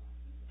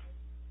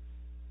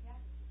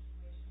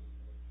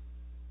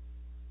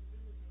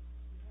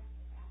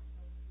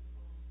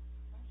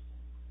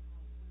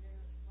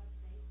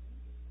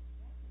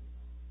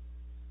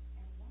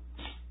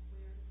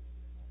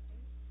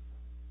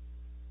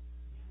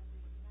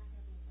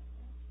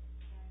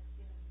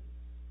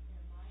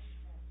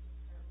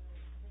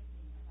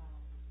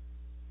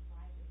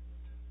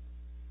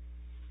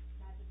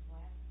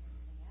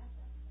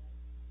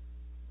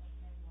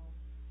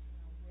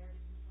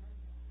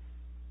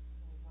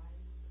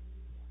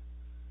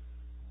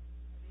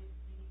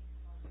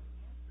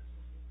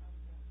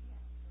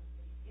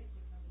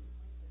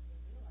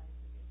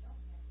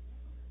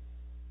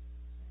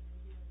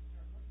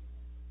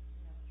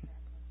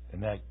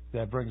 And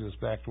that brings us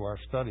back to our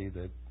study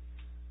that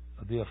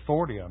the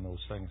authority on those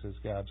things is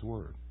God's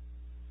Word.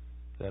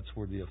 That's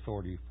where the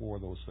authority for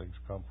those things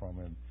come from.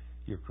 And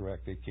you're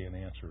correct, they can't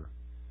answer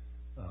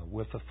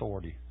with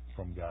authority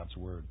from God's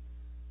Word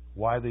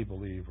why they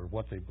believe or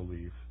what they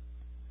believe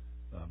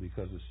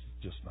because it's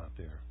just not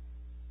there.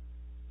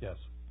 Yes?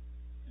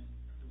 And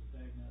those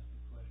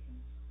diagnostic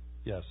questions?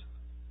 Yes.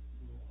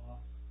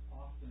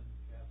 Often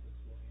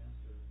Catholics will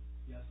answer,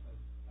 yes,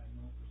 I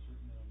know for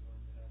certain that I'm going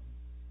to heaven.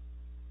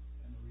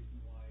 And the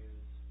reason why is,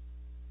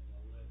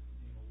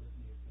 name a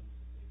litany of things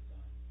that they've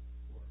done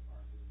or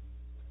are doing like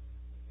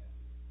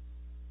Catholics.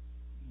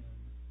 And,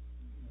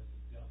 as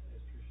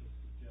Tricia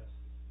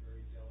suggests, it's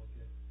very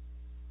delicate,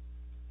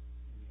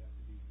 and we have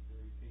to be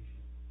very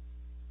patient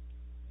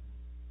in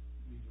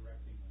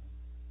redirecting them.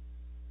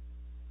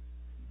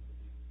 But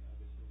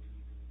obviously we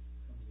need to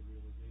come to the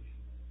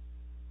realization that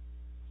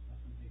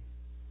nothing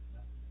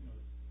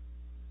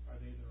are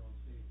they their own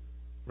savior?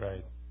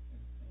 Right. And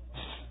a lot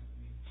of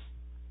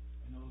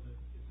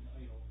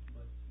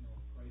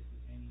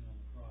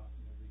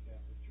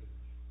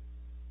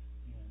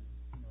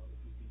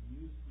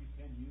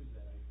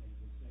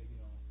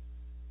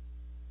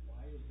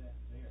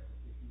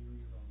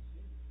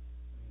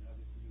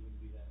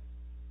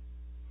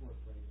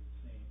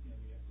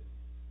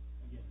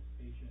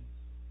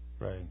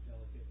Right.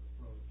 delicate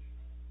approach.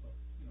 But,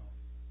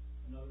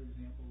 another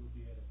example would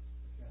be at a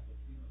Catholic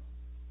funeral.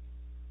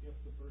 If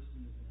the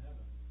person is in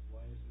heaven,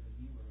 why is there a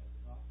kneeler at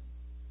the coffin?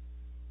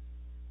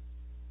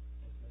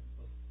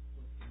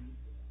 What's the need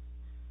for that?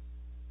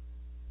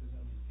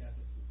 Because,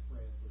 Catholics would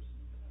pray a person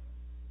into heaven.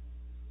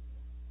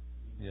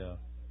 Yeah.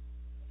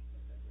 But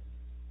that doesn't,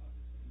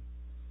 obviously,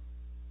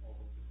 all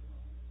hope is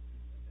gone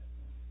at that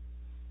point.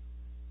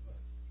 But,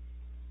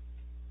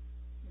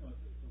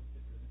 it's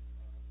an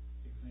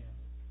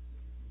example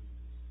that you can use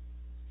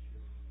to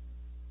share with them.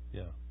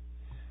 Yeah.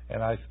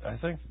 And I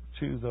think,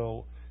 too,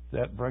 though,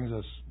 that brings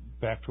us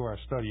back to our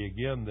study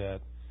again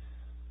that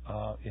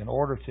in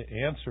order to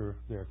answer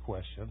their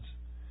questions,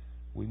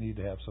 we need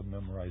to have some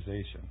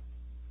memorization.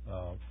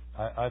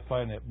 I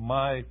find that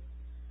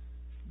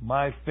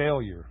my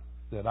failure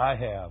that I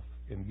have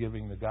in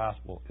giving the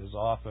gospel is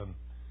often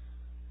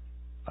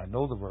I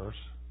know the verse,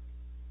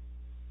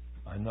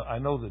 I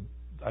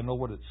know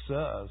what it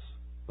says,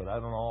 but I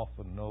don't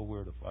often know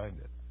where to find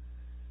it.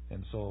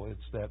 And so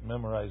it's that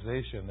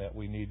memorization that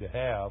we need to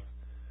have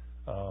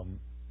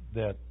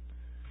that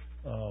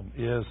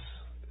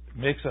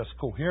makes us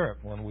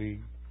coherent when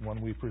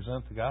we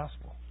present the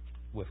gospel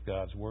with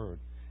God's word,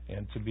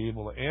 and to be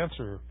able to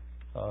answer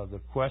the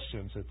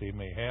questions that they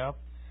may have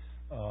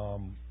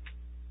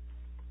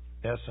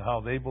as to how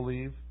they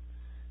believe,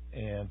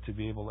 and to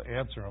be able to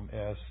answer them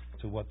as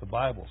to what the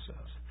Bible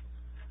says,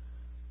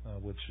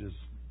 which is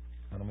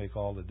going to make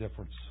all the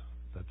difference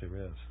that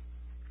there is.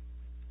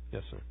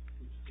 Yes, sir.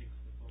 Which takes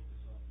the focus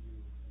off you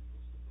and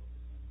puts the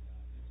focus on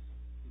God.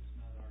 It's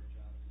not our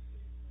job to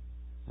save them.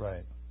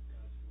 Right.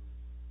 God's word.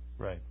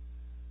 Right.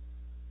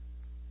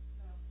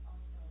 Well,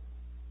 also,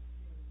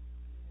 to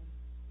even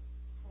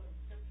quoting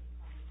scripture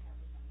probably have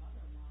with my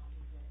mother-in-law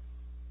is that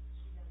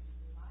she doesn't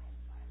rely on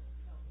the Bible.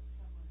 So if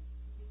someone,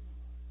 you can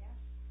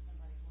ask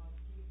somebody, well,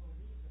 do you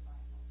believe the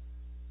Bible?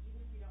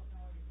 Even if you don't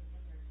know everything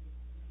in there, do you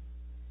believe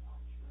it's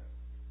all true?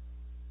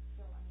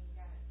 So, you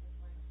got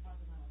it's like a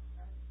fundamental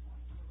starting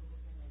point. Whether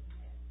they're going to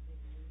admit they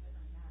believe it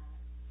or not,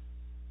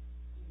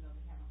 even though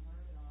they haven't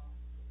learned it all,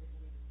 if they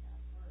believe it's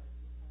God's word.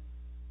 Because,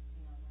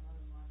 my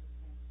mother-in-law just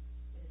thinks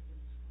that it's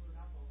been screwed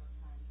up over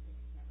time, so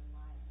you can't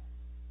rely on it.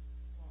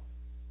 Well,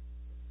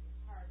 it's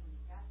hard when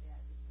you've got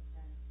that, because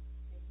then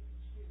they pick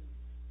and choose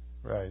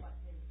Right. what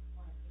they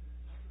want to think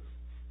is true.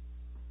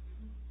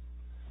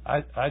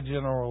 I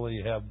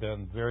generally have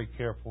been very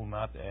careful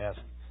not to ask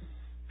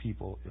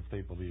people if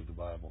they believe the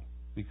Bible,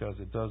 because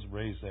it does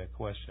raise that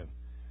question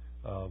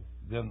of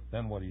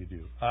then what do you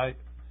do? I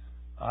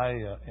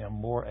am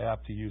more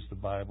apt to use the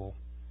Bible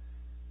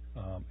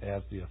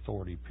as the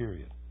authority,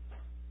 period.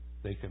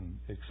 They can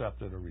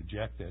accept it or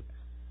reject it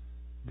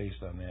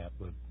based on that,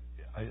 but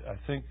I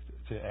think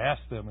to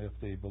ask them if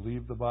they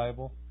believe the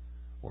Bible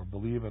or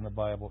believe in the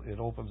Bible, it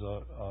opens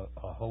a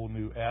whole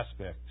new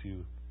aspect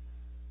to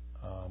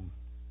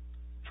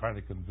trying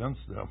to convince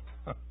them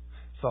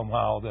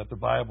somehow that the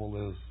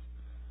Bible is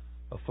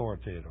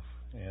authoritative.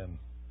 And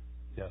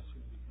yes, It's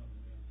going to become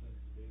a man-centered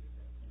debate at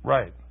that point.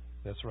 right,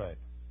 that's right.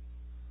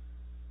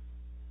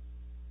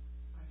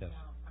 Yes.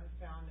 I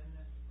found in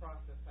this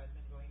process I've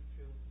been going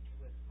through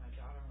with my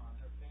daughter-in-law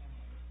and her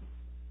family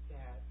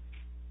that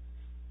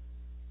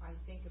I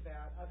think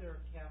about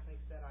other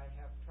Catholics that I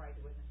have tried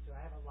to witness to.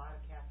 I have a lot of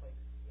Catholics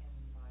in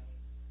my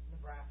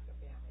Nebraska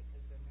family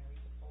because they're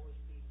married to Polish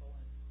people,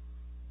 and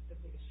the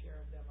biggest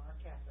share of them are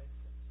Catholics.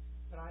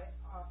 But I've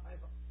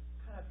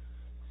kind of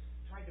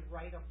tried to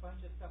write a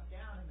bunch of stuff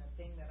down, and the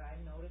thing that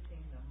I'm noticing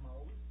the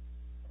most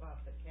about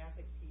the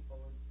Catholic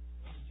people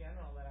in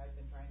general that I've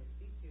been trying to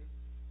speak to,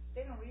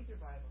 they don't read their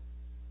Bible.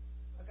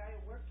 A guy at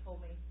work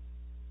told me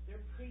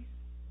their priest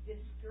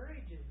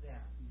discourages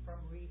them from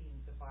reading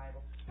the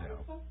Bible. I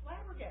was so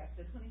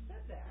flabbergasted when he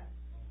said that.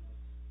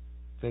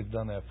 They've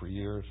done that for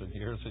years and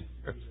years and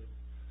years.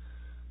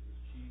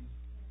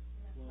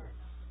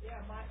 Yeah,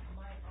 my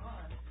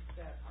aunt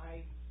that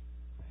I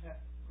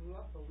grew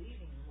up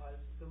believing was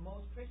the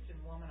most Christian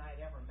woman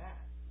I'd ever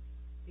met,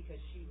 because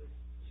she was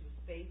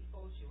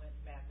faithful. She went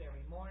to mass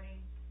every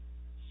morning.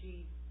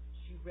 She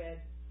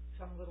read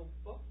some little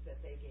book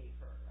that they gave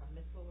her, a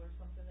missal or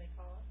something they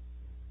call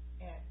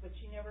it, but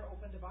she never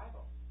opened a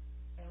Bible.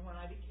 And when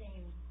I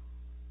became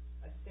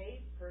a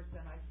saved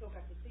person, I still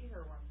got to see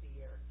her once a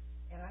year,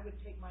 and I would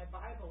take my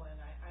Bible and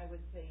I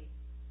would say,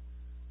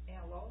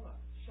 Aunt Lola,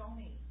 show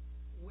me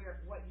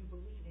what you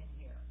believe in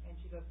here. And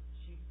she said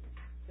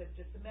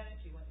just a minute.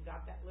 She went and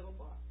got that little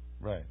book.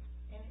 Right.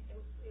 And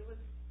it was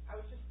I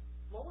was just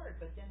floored.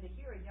 But then to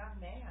hear a young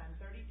man,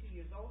 32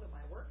 years old, at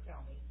my work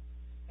tell me,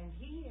 and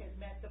he has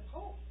met the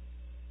Pope.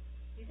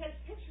 He's had a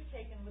picture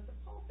taken with the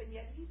Pope, and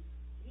yet he's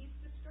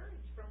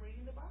discouraged from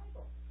reading the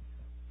Bible.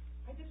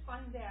 I just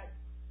find that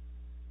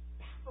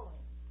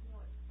baffling.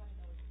 It's funny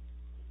though,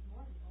 it's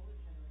more the older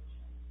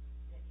generation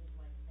that is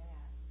like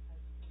that,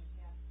 because in the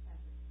past 10,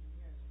 15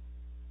 years,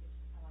 it's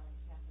a lot of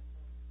Catholics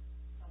are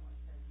somewhat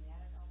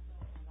charismatic also,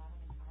 and a lot of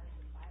them are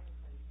doing Bible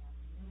study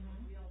classes. There's a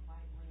real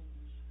wide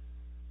range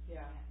in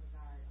Yeah. that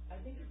regard. I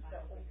think it's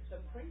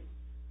the priest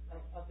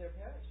of their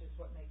parish is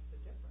what makes the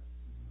difference.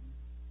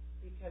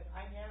 Because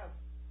I have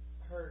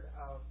heard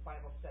of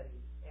Bible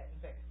studies.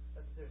 In fact,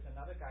 there's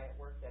another guy at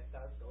work that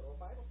does go to a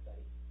Bible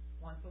study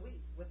once a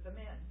week with the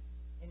men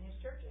in his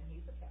church, and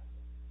he's a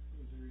Catholic.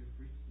 There's a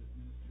priest that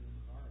minister in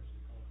the bars. They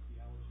call it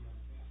theology on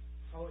tap.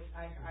 Oh,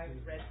 I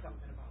read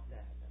something about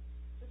that.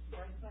 This is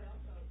right. But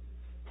also,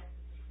 the fact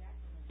that the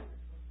sacraments are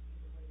supposed to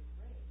be the way of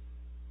grace.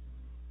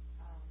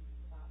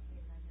 About 8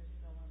 or 9 years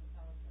ago, one of the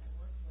fellows that I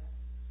worked with,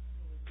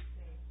 who would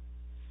say,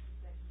 he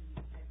said he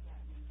had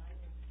gotten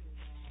invited to,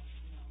 the MAC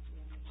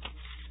christening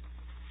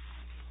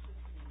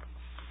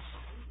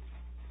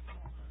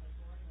at the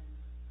Gordon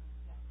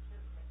Catholic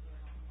Church right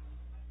there on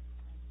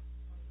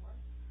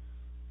 24th,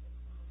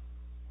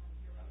 on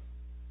Pier Road,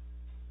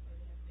 where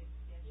they have the big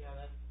statue. Yeah,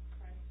 that's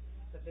Christ,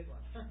 the big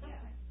one. Yeah,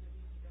 we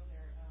used to go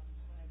there when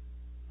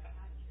my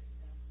cottage years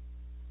ago,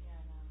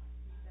 and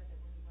he said that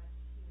when he went,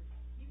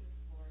 he was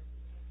floored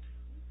because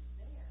who's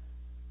there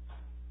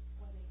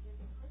when they did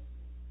the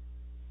christening?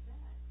 Said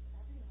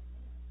everyone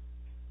there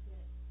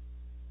that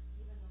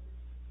even though this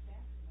is a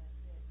sacrament,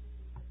 that just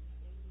because the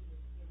baby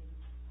is getting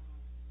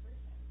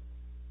christened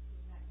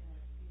is not going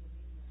to be the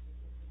reason that the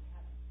kid's in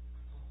heaven.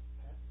 Oh,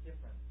 that's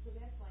different. So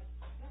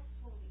that's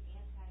totally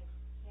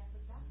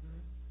anti-Catholic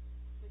doctrine.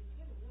 So you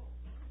get a real.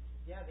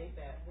 Yeah, they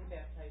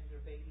baptize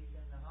their babies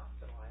in the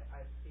hospital.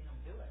 I've seen them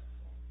do it.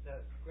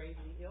 The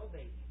gravely ill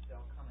babies,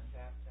 they'll come and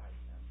baptize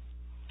them.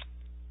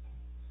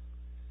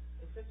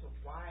 It's such a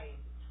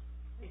wide.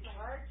 It's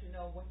hard to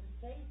know what to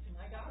say to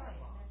my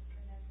daughter-in-law.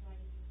 And that's why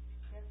when you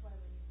read like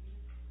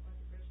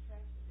the bridge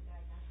tracks with the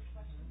diagnostic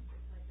questions,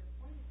 it's like the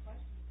point of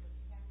question because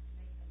you have to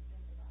make them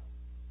think about.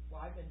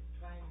 Well, I've been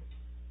trying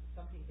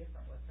something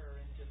different with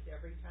her, and just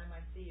every time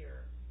I see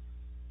her,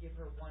 give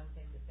her one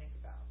thing to think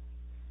about.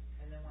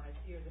 And then when I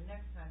see her the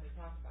next time, we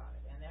talk about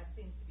it, and that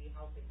seems to be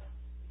helping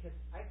because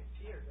I could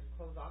see her just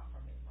close off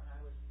from me when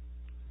I was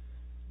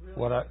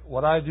really.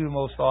 What I do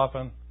most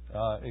often,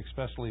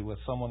 especially with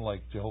someone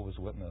like Jehovah's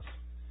Witness,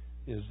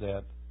 is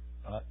that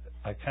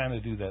I kind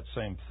of do that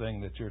same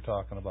thing that you're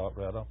talking about,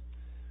 Retta.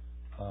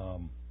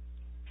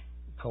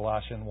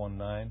 Colossians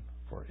 1:9,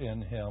 for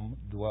in Him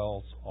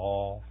dwells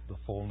all the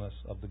fullness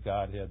of the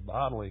Godhead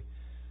bodily,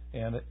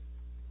 and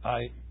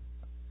I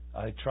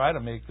try to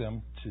make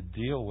them to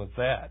deal with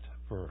that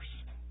first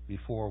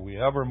before we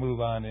ever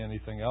move on to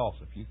anything else.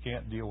 If you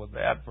can't deal with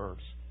that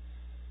first,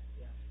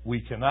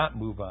 we cannot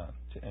move on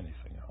to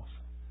anything else.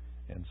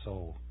 And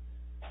so,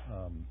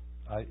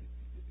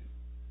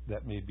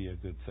 that may be a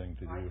good thing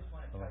to do. I just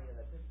want to tell you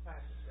that this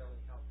class is really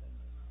helping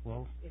me.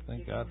 Well, It's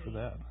thank giving God for me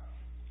that.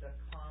 The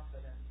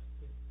confidence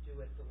to do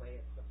it the way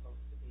it's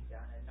supposed to be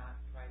done and not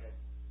try to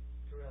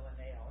drill a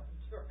nail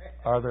into it.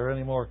 Are there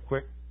any more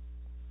quick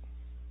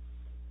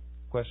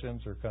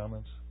questions or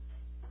comments?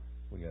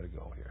 We got to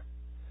go here.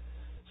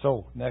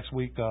 So next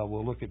week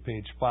we'll look at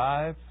page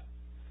 5,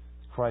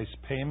 Christ's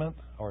payment,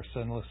 our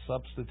sinless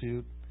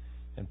substitute.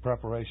 In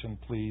preparation,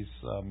 please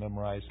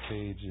memorize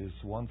pages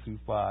 1 through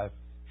 5.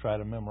 Try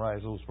to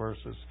memorize those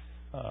verses.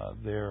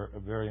 They're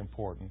very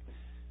important.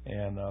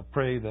 And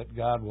pray that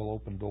God will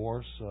open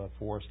doors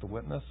for us to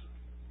witness.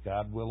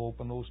 God will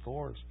open those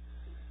doors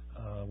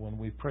when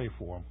we pray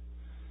for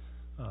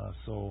them.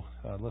 So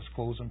let's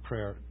close in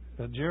prayer.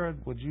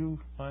 Jared, would you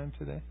mind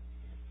today?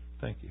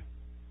 Thank you.